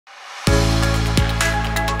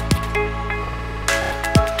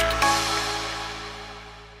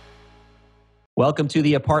Welcome to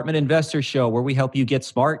the Apartment Investor Show, where we help you get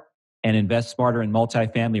smart and invest smarter in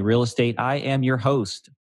multifamily real estate. I am your host,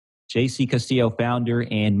 JC Castillo, founder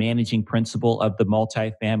and managing principal of the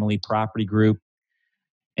Multifamily Property Group.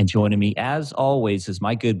 And joining me, as always, is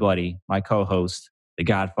my good buddy, my co-host, the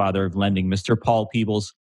godfather of lending, Mr. Paul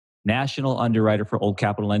Peebles, national underwriter for Old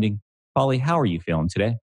Capital Lending. Paulie, how are you feeling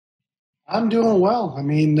today? I'm doing well. I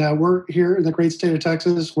mean, we're here in the great state of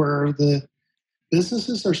Texas where the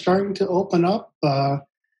businesses are starting to open up. My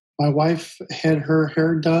wife had her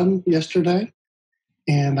hair done yesterday,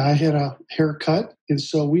 and I had a haircut. And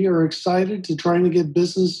so we are excited to trying to get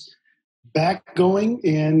business back going.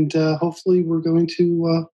 And hopefully we're going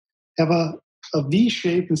to have a V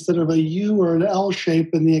shape instead of a U or an L shape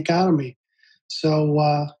in the economy.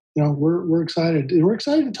 So, we're excited. And we're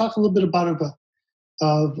excited to talk a little bit about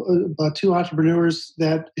two entrepreneurs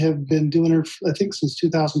that have been doing it, I think, since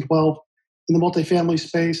 2012 in the multifamily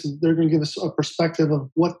space. And they're going to give us a perspective of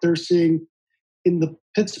what they're seeing in the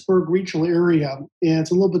Pittsburgh regional area. And it's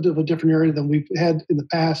a little bit of a different area than we've had in the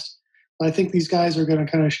past. But I think these guys are going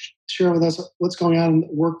to kind of share with us what's going on in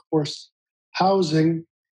workforce housing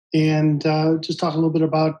and just talk a little bit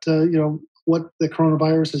about, what the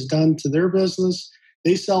coronavirus has done to their business.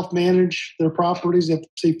 They self-manage their properties. They have,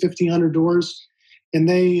 say, 1,500 doors. And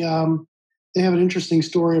they have an interesting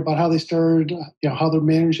story about how they started, how they're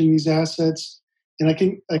managing these assets. And I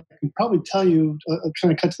can probably tell you,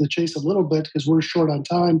 kind of cut to the chase a little bit because we're short on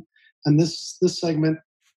time. And this segment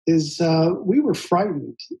is we were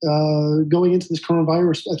frightened going into this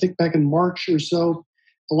coronavirus. I think back in March or so,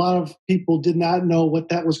 a lot of people did not know what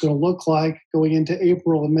that was going to look like going into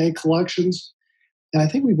April and May collections. And I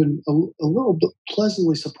think we've been a little bit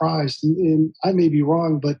pleasantly surprised. And I may be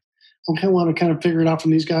wrong, but I kind of want to kind of figure it out from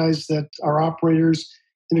these guys that are operators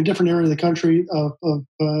in a different area of the country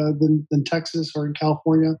than Texas or in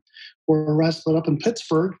California or the rest, but up in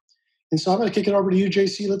Pittsburgh. And so I'm going to kick it over to you,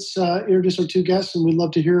 JC. Let's introduce our two guests, and we'd love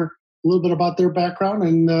to hear a little bit about their background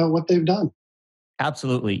and what they've done.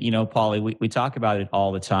 Absolutely. Paulie, we talk about it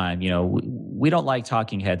all the time. We don't like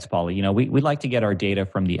talking heads, Paulie. We like to get our data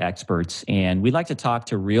from the experts, and we like to talk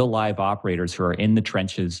to real live operators who are in the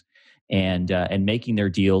trenches and making their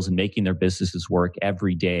deals and making their businesses work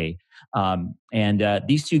every day.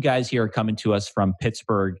 These two guys here are coming to us from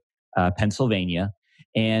Pittsburgh, Pennsylvania.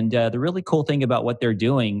 And the really cool thing about what they're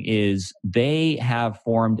doing is they have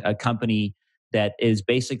formed a company that is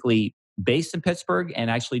basically based in Pittsburgh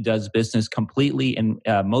and actually does business completely and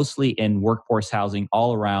mostly in workforce housing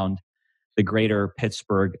all around the greater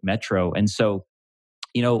Pittsburgh metro. And so,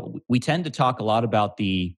 we tend to talk a lot about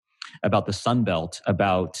the Sun Belt,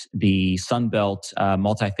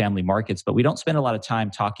 multifamily markets, but we don't spend a lot of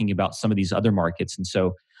time talking about some of these other markets. And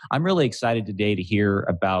so I'm really excited today to hear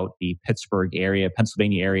about the Pittsburgh area,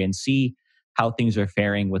 Pennsylvania area, and see how things are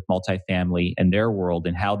faring with multifamily in their world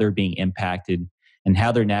and how they're being impacted and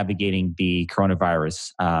how they're navigating the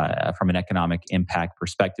coronavirus from an economic impact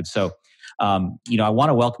perspective. So, I want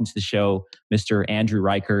to welcome to the show Mr. Andrew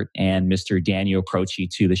Reichert and Mr. Daniel Croce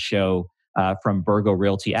to the show from Birgo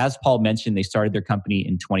Realty. As Paul mentioned, they started their company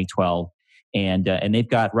in 2012, and they've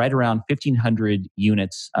got right around 1,500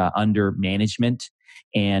 units under management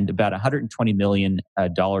and about $120 million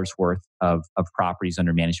worth of properties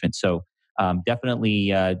under management. So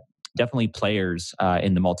definitely players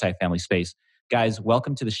in the multifamily space. Guys,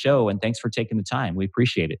 welcome to the show, and thanks for taking the time. We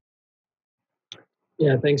appreciate it.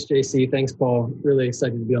 Yeah, thanks, JC. Thanks, Paul. Really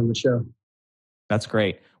excited to be on the show. That's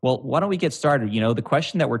great. Well, why don't we get started? The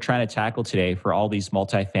question that we're trying to tackle today for all these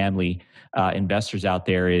multifamily investors out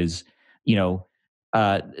there is,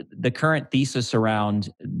 the current thesis around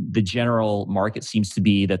the general market seems to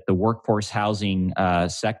be that the workforce housing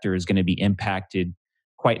sector is going to be impacted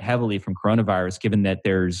quite heavily from coronavirus, given that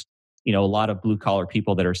there's a lot of blue collar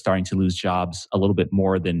people that are starting to lose jobs a little bit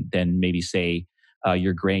more than maybe say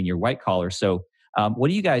your gray and your white collar. So what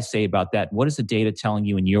do you guys say about that? What is the data telling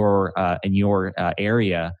you in your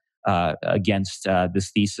area against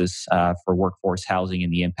this thesis for workforce housing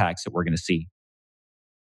and the impacts that we're going to see?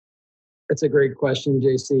 That's a great question,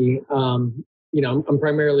 JC. I'm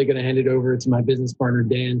primarily going to hand it over to my business partner,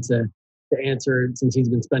 Dan, to answer it since he's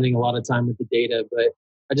been spending a lot of time with the data. But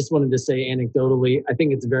I just wanted to say anecdotally, I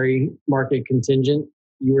think it's very market contingent.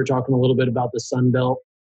 You were talking a little bit about the Sun Belt.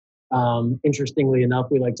 Interestingly enough,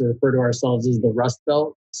 we like to refer to ourselves as the Rust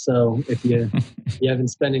Belt. So if you haven't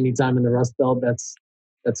spent any time in the Rust Belt, that's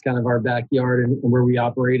kind of our backyard and where we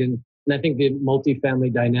operate. And I think the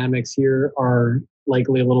multifamily dynamics here are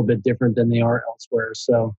likely a little bit different than they are elsewhere.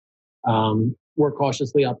 So we're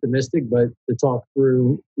cautiously optimistic, but to talk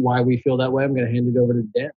through why we feel that way, I'm going to hand it over to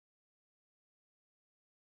Dan.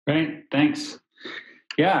 Great, thanks.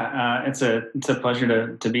 Yeah, it's a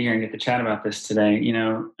pleasure to be here and get to chat about this today.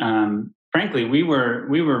 Frankly, we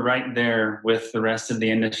were right there with the rest of the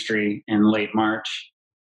industry in late March.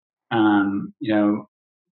 Um, you know,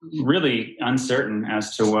 really uncertain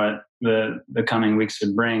as to what the coming weeks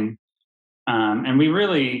would bring. And we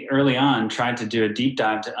really early on tried to do a deep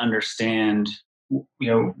dive to understand,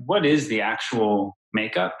 what is the actual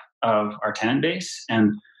makeup of our tenant base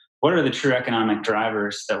and what are the true economic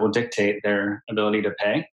drivers that will dictate their ability to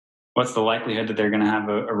pay? What's the likelihood that they're going to have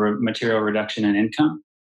a material reduction in income?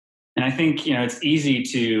 And I think, it's easy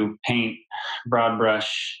to paint broad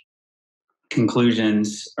brush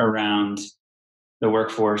conclusions around the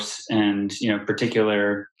workforce and,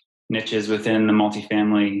 particular niches within the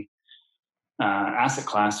multifamily asset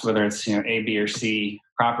class, whether it's A, B, or C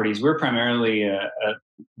properties. We're primarily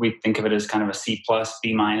we think of it as kind of a C plus,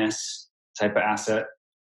 B minus type of asset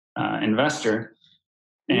investor.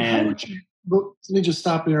 And Let me just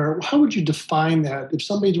stop there. How would you define that? If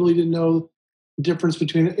somebody really didn't know the difference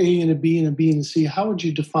between an A and a B and a B and a C, how would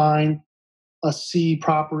you define a C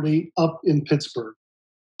property up in Pittsburgh?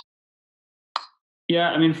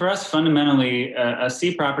 Yeah, I mean, for us, fundamentally, a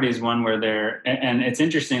C property is one where and it's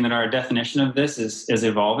interesting that our definition of this is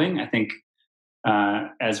evolving. I think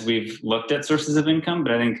as we've looked at sources of income,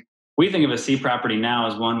 but I think we think of a C property now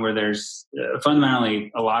as one where there's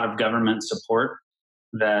fundamentally a lot of government support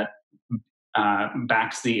that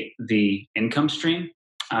backs the income stream.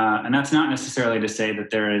 And that's not necessarily to say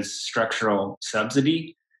that there is structural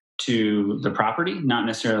subsidy to the property, not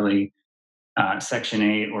necessarily Section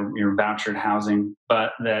 8 or vouchered housing,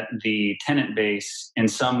 but that the tenant base in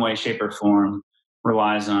some way, shape, or form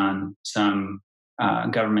relies on some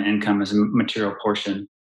government income as a material portion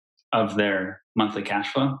of their monthly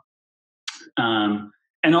cash flow.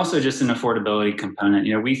 And also just an affordability component.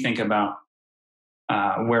 We think about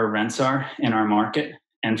where rents are in our market.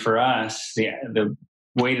 And for us, the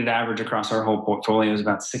weighted average across our whole portfolio is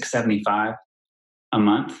about $675 a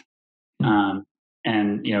month. And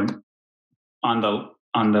on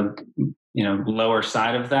the lower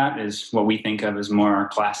side of that is what we think of as more our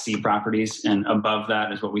Class C properties, and above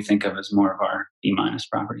that is what we think of as more of our B minus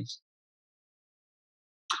properties.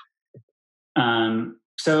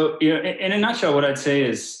 So, in a nutshell, what I'd say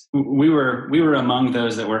is we were among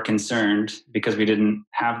those that were concerned because we didn't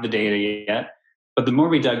have the data yet. But the more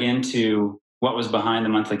we dug into what was behind the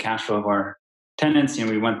monthly cash flow of our tenants,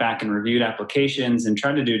 we went back and reviewed applications and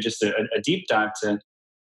tried to do just a deep dive to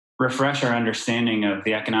refresh our understanding of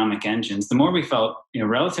the economic engines. The more we felt,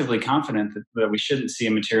 relatively confident that we shouldn't see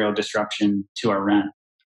a material disruption to our rent.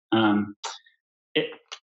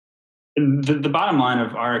 The bottom line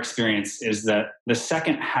of our experience is that the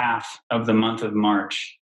second half of the month of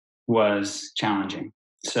March was challenging.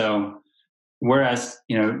 So whereas,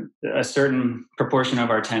 a certain proportion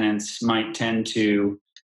of our tenants might tend to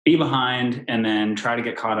be behind and then try to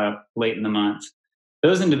get caught up late in the month,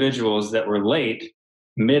 those individuals that were late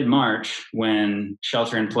mid-March when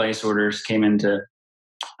shelter-in-place orders came into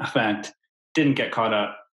effect didn't get caught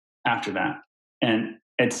up after that. And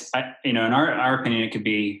it's, in our opinion, it could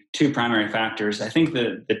be two primary factors. I think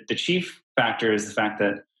the chief factor is the fact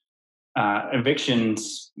that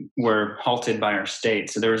evictions were halted by our state.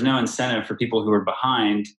 So there was no incentive for people who were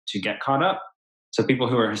behind to get caught up. So people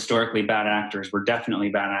who are historically bad actors were definitely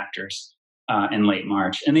bad actors in late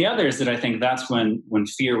March. And the other is that I think that's when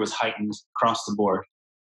fear was heightened across the board.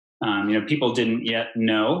 People didn't yet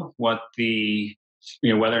know what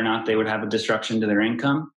whether or not they would have a disruption to their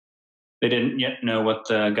income. They didn't yet know what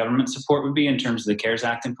the government support would be in terms of the CARES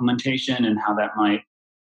Act implementation and how that might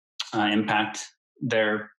impact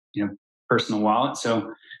their personal wallet.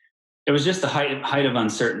 So it was just the height of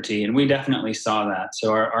uncertainty, and we definitely saw that.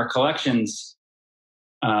 So our collections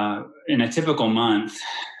in a typical month,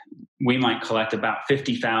 we might collect about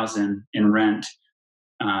 $50,000 in rent.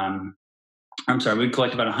 We'd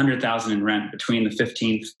collect about $100,000 in rent between the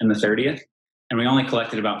 15th and the 30th, and we only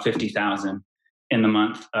collected about $50,000 in the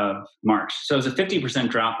month of March. So it was a 50%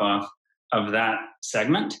 drop off of that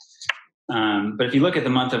segment. But if you look at the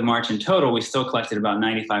month of March in total, we still collected about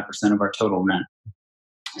 95% of our total rent.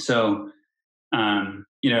 So,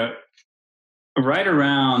 right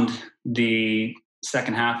around the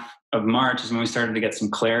second half of March is when we started to get some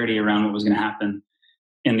clarity around what was going to happen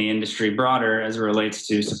in the industry broader as it relates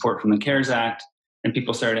to support from the CARES Act, and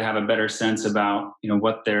people started to have a better sense about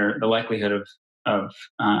what the likelihood of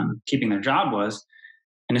keeping their job was.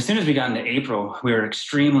 And as soon as we got into April, we were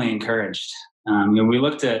extremely encouraged. We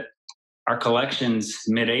looked at our collections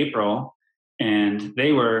mid-April, and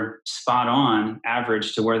they were spot on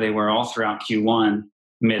average to where they were all throughout Q1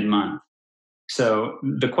 mid-month. So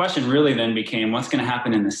the question really then became, what's going to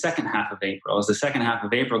happen in the second half of April? Is the second half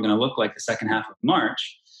of April going to look like the second half of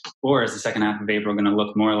March? Or is the second half of April going to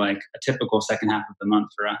look more like a typical second half of the month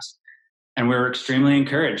for us? And we were extremely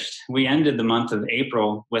encouraged. We ended the month of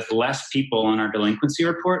April with less people on our delinquency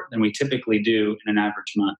report than we typically do in an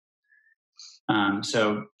average month.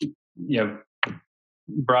 So,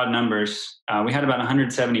 broad numbers, we had about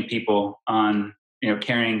 170 people on,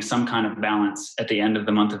 carrying some kind of balance at the end of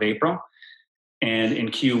the month of April. And in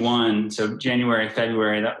Q1, so January,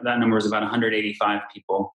 February, that number was about 185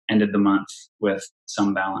 people ended the month with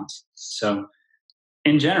some balance. So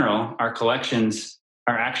in general, our collections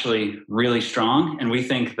are actually really strong. And we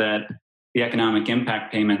think that the economic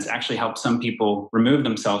impact payments actually help some people remove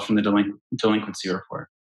themselves from the delinquency report.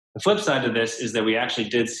 The flip side of this is that we actually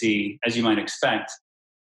did see, as you might expect,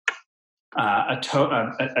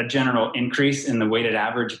 a general increase in the weighted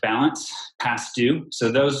average balance past due.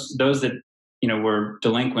 So those that were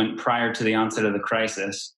delinquent prior to the onset of the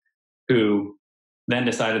crisis, who then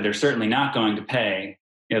decided they're certainly not going to pay,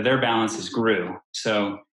 their balances grew.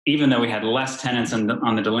 So even though we had less tenants on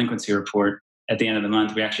the delinquency report at the end of the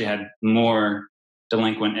month, we actually had more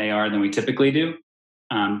delinquent AR than we typically do,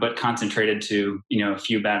 but concentrated to a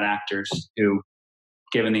few bad actors who,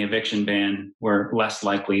 given the eviction ban, were less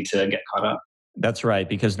likely to get caught up. That's right,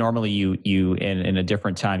 because normally you in a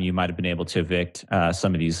different time you might have been able to evict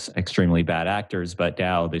some of these extremely bad actors, but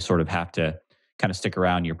now they sort of have to kind of stick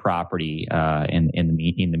around your property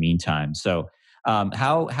in the meantime. So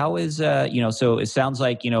how is so it sounds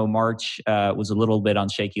like March was a little bit on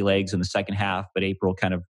shaky legs in the second half, but April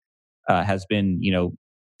kind of has been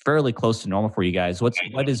fairly close to normal for you guys.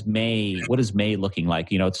 What is May looking like?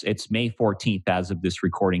 It's May 14th as of this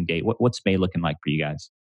recording date. What's May looking like for you guys?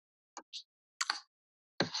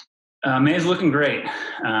 May is looking great.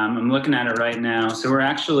 I'm looking at it right now. So we're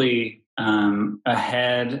actually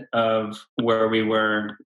ahead of where we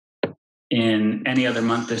were in any other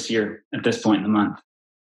month this year at this point in the month.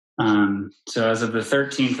 So as of the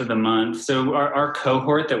 13th of the month, so our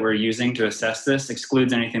cohort that we're using to assess this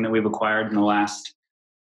excludes anything that we've acquired in the last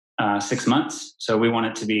 6 months. So we want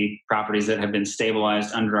it to be properties that have been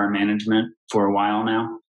stabilized under our management for a while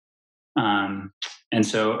now. And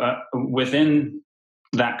so within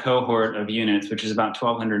that cohort of units, which is about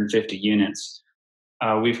 1,250 units,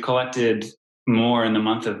 we've collected more in the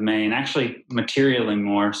month of May, and actually materially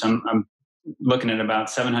more. So I'm looking at about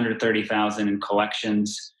 $730,000 in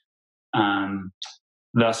collections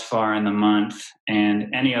thus far in the month.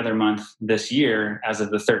 And any other month this year, as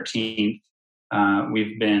of the 13th,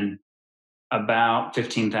 we've been about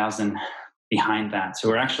 15,000 behind that. So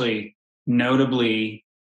we're actually notably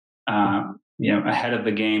ahead of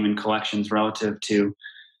the game in collections relative to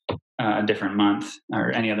a different month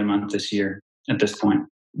or any other month this year at this point.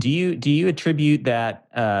 Do you attribute that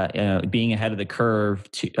being ahead of the curve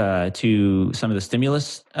to some of the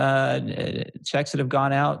stimulus checks that have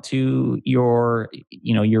gone out to your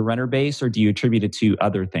renter base, or do you attribute it to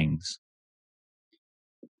other things?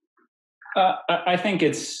 I think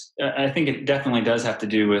it definitely does have to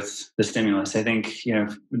do with the stimulus. I think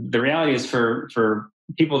the reality is for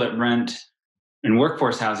people that rent in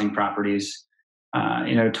workforce housing properties,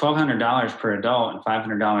 $1,200 per adult and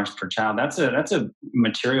 $500 per child. That's a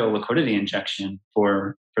material liquidity injection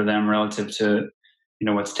for them relative to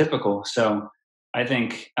what's typical. So I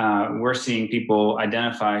think we're seeing people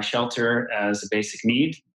identify shelter as a basic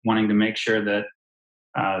need, wanting to make sure that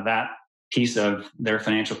that piece of their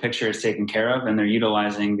financial picture is taken care of, and they're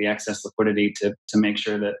utilizing the excess liquidity to make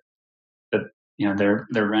sure that their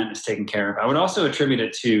rent is taken care of. I would also attribute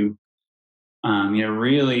it to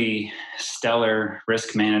really stellar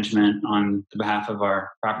risk management on the behalf of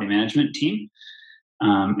our property management team.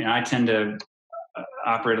 I tend to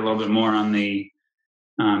operate a little bit more on the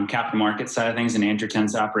capital market side of things, and Andrew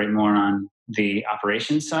tends to operate more on the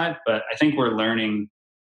operations side. But I think we're learning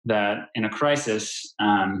that in a crisis,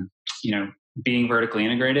 being vertically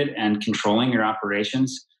integrated and controlling your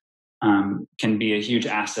operations can be a huge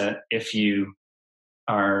asset if you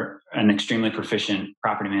are an extremely proficient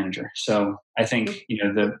property manager. So I think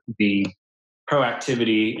the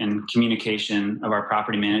proactivity and communication of our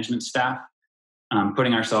property management staff,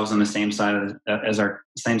 putting ourselves on the same side of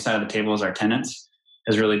the table as our tenants,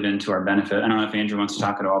 has really been to our benefit. I don't know if Andrew wants to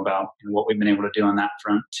talk at all about what we've been able to do on that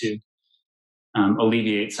front to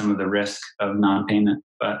alleviate some of the risk of non-payment,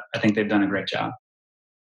 but I think they've done a great job.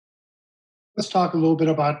 Let's talk a little bit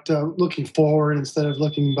about looking forward instead of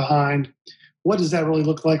looking behind. What does that really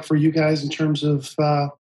look like for you guys in terms of,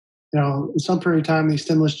 in some period of time, these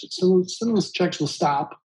stimulus checks will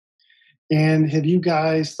stop? And have you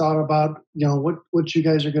guys thought about, what you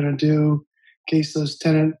guys are going to do in case those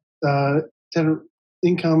tenant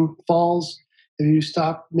income falls? Have you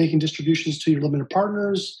stopped making distributions to your limited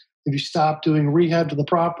partners? Have you stopped doing rehab to the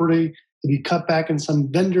property? Have you cut back on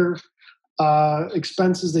some vendor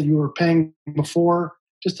expenses that you were paying before,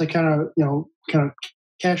 just to kind of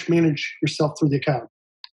cash manage yourself through the account?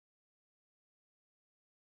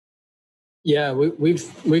 Yeah, we've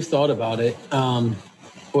thought about it.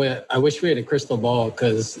 Boy, I wish we had a crystal ball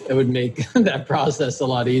because it would make that process a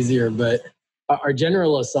lot easier. But our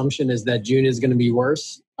general assumption is that June is going to be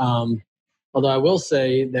worse. Although I will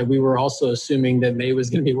say that we were also assuming that May was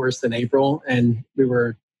going to be worse than April, and we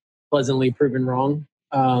were pleasantly proven wrong.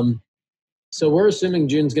 So we're assuming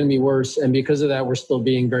June's going to be worse, and because of that, we're still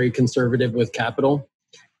being very conservative with capital.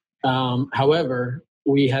 However,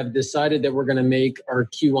 we have decided that we're going to make our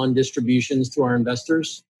Q1 distributions to our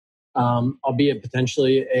investors, albeit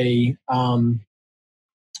potentially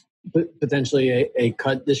a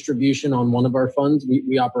cut distribution on one of our funds.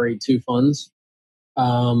 We operate two funds,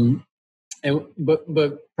 but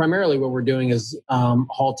primarily what we're doing is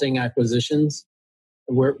halting acquisitions,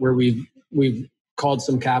 where we've called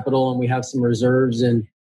some capital and we have some reserves, and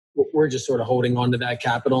we're just sort of holding on to that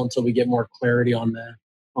capital until we get more clarity on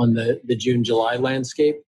the June-July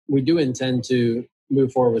landscape. We do intend to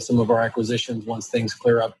move forward with some of our acquisitions once things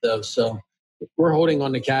clear up, though. So we're holding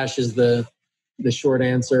on to cash is the short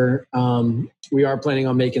answer. We are planning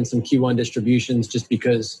on making some Q1 distributions just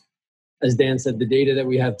because, as Dan said, the data that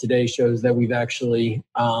we have today shows that we've actually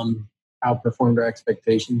outperformed our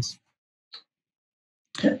expectations.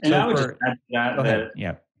 And I would just add to that,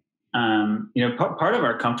 Yeah. Part of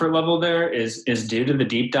our comfort level there is due to the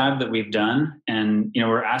deep dive that we've done. And,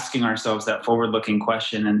 we're asking ourselves that forward-looking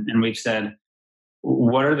question. And we've said,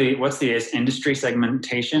 what's the industry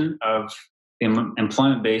segmentation of the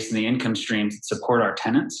employment base and the income streams that support our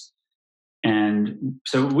tenants? And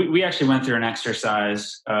so we actually went through an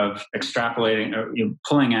exercise of extrapolating,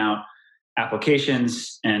 pulling out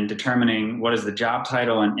applications and determining what is the job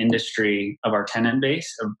title and industry of our tenant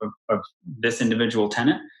base of this individual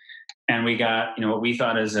tenant. And we got, what we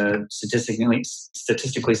thought is a statistically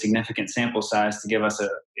significant sample size to give us a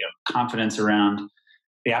confidence around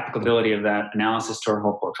the applicability of that analysis to our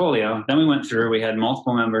whole portfolio. Then we went through, we had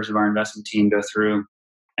multiple members of our investment team go through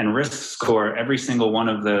and risk score every single one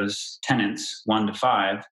of those tenants 1 to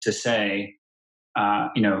 5 to say,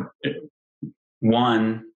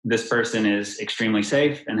 1, this person is extremely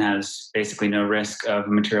safe and has basically no risk of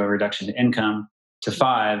material reduction to income, to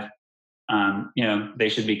 5, they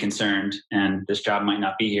should be concerned and this job might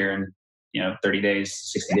not be here in 30 days,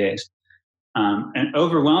 60 days. And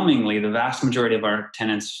overwhelmingly, the vast majority of our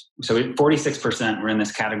tenants, so 46% were in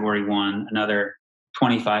this category 1, another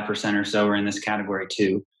 25% or so were in this category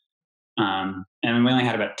 2. And we only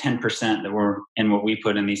had about 10% that were in what we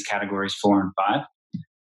put in these categories 4 and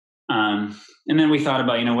 5. And then we thought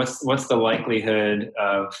about, what's the likelihood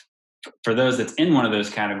of, for those that's in one of those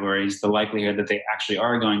categories, the likelihood that they actually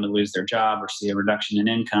are going to lose their job or see a reduction in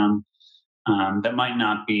income that might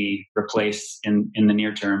not be replaced in the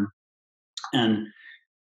near term. And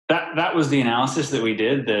that was the analysis that we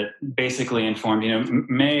did that basically informed,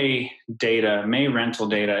 May rental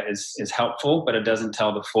data is helpful, but it doesn't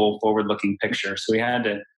tell the full forward-looking picture. So we had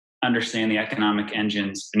to understand the economic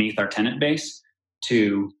engines beneath our tenant base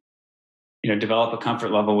to develop a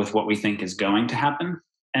comfort level with what we think is going to happen.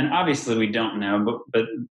 And obviously we don't know, but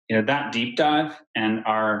that deep dive and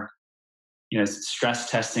our stress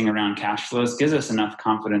testing around cash flows gives us enough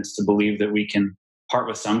confidence to believe that we can part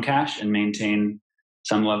with some cash and maintain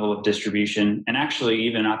some level of distribution, and actually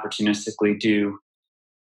even opportunistically do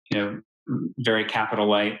very capital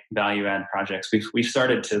light value add projects. We've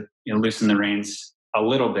started to loosen the reins a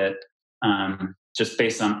little bit, just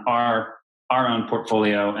based on our own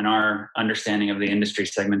portfolio and our understanding of the industry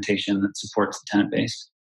segmentation that supports the tenant base.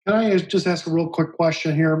 Can I just ask a real quick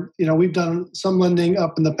question here? We've done some lending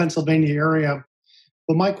up in the Pennsylvania area,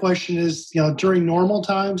 but my question is, during normal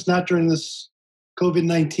times, not during this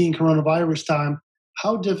COVID-19 coronavirus time,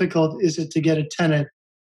 how difficult is it to get a tenant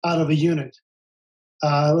out of a unit?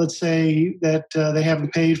 Let's say that they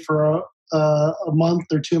haven't paid for a month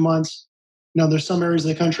or 2 months. There's some areas of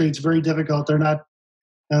the country it's very difficult. They're not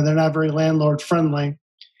very landlord friendly.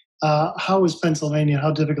 How is Pennsylvania?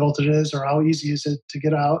 How difficult it is, or how easy is it to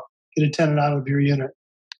get a tenant out of your unit?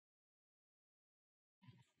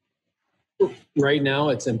 Right now,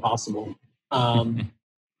 it's impossible.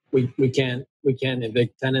 We can't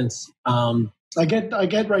evict tenants. I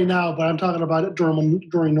get right now, but I'm talking about it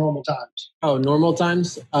during normal times. Oh, normal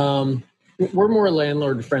times. We're more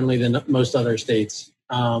landlord friendly than most other states.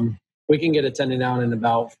 We can get a tenant out in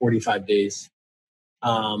about 45 days.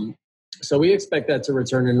 So we expect that to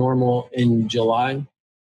return to normal in July.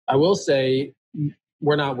 I will say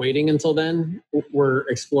we're not waiting until then. We're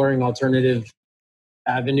exploring alternative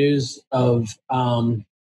avenues of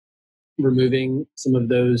removing some of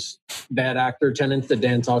those bad actor tenants that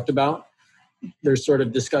Dan talked about. There's sort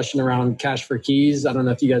of discussion around cash for keys. I don't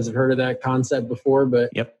know if you guys have heard of that concept before, but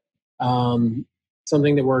Yep.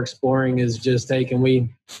 Something that we're exploring is just, hey, can we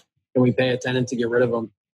pay a tenant to get rid of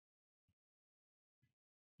them?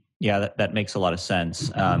 Yeah, that makes a lot of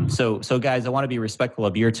sense. So guys, I want to be respectful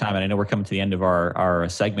of your time, and I know we're coming to the end of our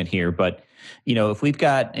segment here. But if we've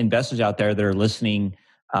got investors out there that are listening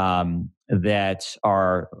that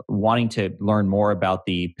are wanting to learn more about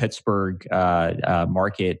the Pittsburgh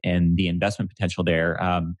market and the investment potential there,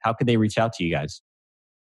 how could they reach out to you guys?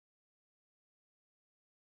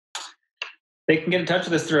 They can get in touch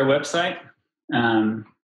with us through our website.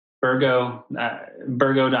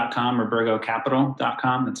 Birgo.com or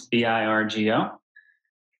BirgoCapital.com. That's BIRGO.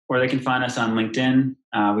 Or they can find us on LinkedIn.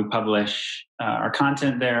 We publish our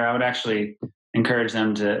content there. I would actually encourage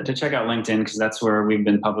them to check out LinkedIn, because that's where we've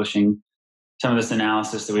been publishing some of this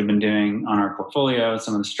analysis that we've been doing on our portfolio,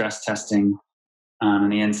 some of the stress testing, and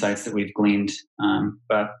the insights that we've gleaned.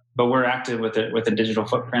 But we're active with a digital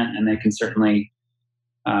footprint, and they can certainly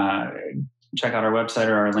check out our website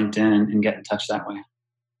or our LinkedIn and get in touch that way.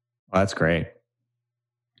 Well, that's great.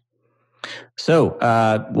 So,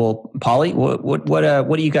 Paulie,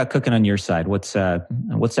 what do you got cooking on your side? What's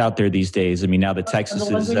out there these days? I mean, now that Texas on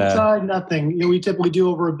the lending side, nothing. We typically do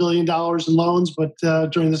over $1 billion in loans, but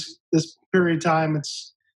during this period of time,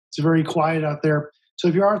 it's very quiet out there. So,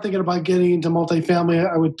 if you are thinking about getting into multifamily,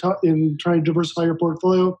 I would in trying to diversify your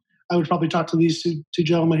portfolio, I would probably talk to these two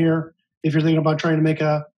gentlemen here. If you're thinking about trying to make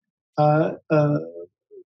an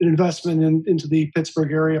investment into the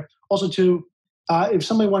Pittsburgh area. Also, too, if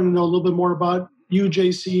somebody wanted to know a little bit more about you,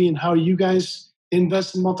 JC, and how you guys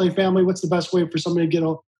invest in multifamily, what's the best way for somebody to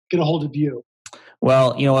get a hold of you?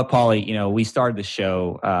 Well, you know what, Paulie, we started the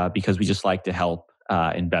show because we just like to help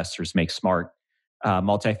investors make smart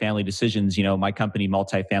multifamily decisions. My company,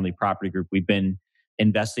 Multifamily Property Group, we've been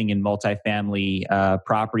investing in multifamily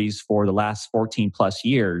properties for the last 14 plus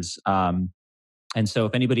years. And so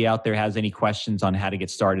if anybody out there has any questions on how to get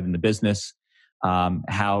started in the business,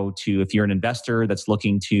 if you're an investor that's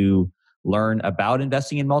looking to learn about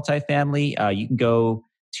investing in multifamily, you can go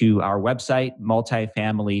to our website,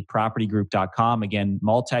 multifamilypropertygroup.com. Again,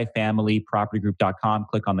 multifamilypropertygroup.com.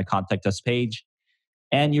 Click on the Contact Us page,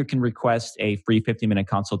 and you can request a free 50-minute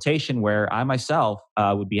consultation where I myself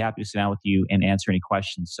would be happy to sit down with you and answer any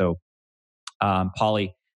questions. So,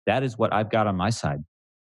 Paulie, that is what I've got on my side.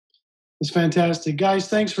 It's fantastic. Guys,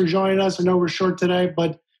 thanks for joining us. I know we're short today,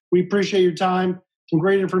 but we appreciate your time. Some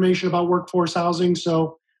great information about workforce housing.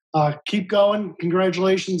 So keep going.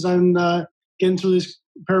 Congratulations on getting through these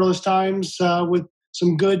perilous times with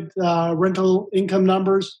some good rental income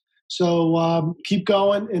numbers. So keep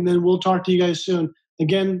going, and then we'll talk to you guys soon.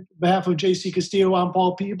 Again, on behalf of JC Castillo, I'm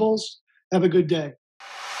Paul Peebles. Have a good day.